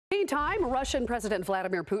time, Russian President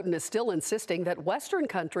Vladimir Putin is still insisting that Western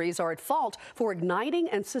countries are at fault for igniting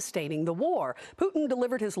and sustaining the war. Putin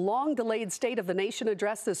delivered his long-delayed State of the Nation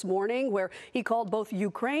address this morning, where he called both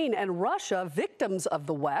Ukraine and Russia victims of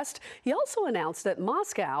the West. He also announced that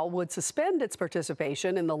Moscow would suspend its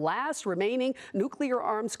participation in the last remaining nuclear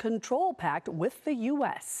arms control pact with the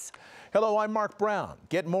U.S. Hello, I'm Mark Brown.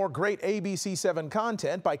 Get more great ABC7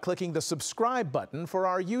 content by clicking the subscribe button for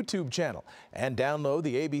our YouTube channel and download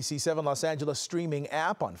the ABC7 Los Angeles streaming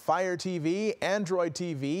app on Fire TV, Android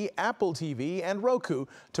TV, Apple TV, and Roku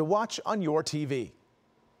to watch on your TV.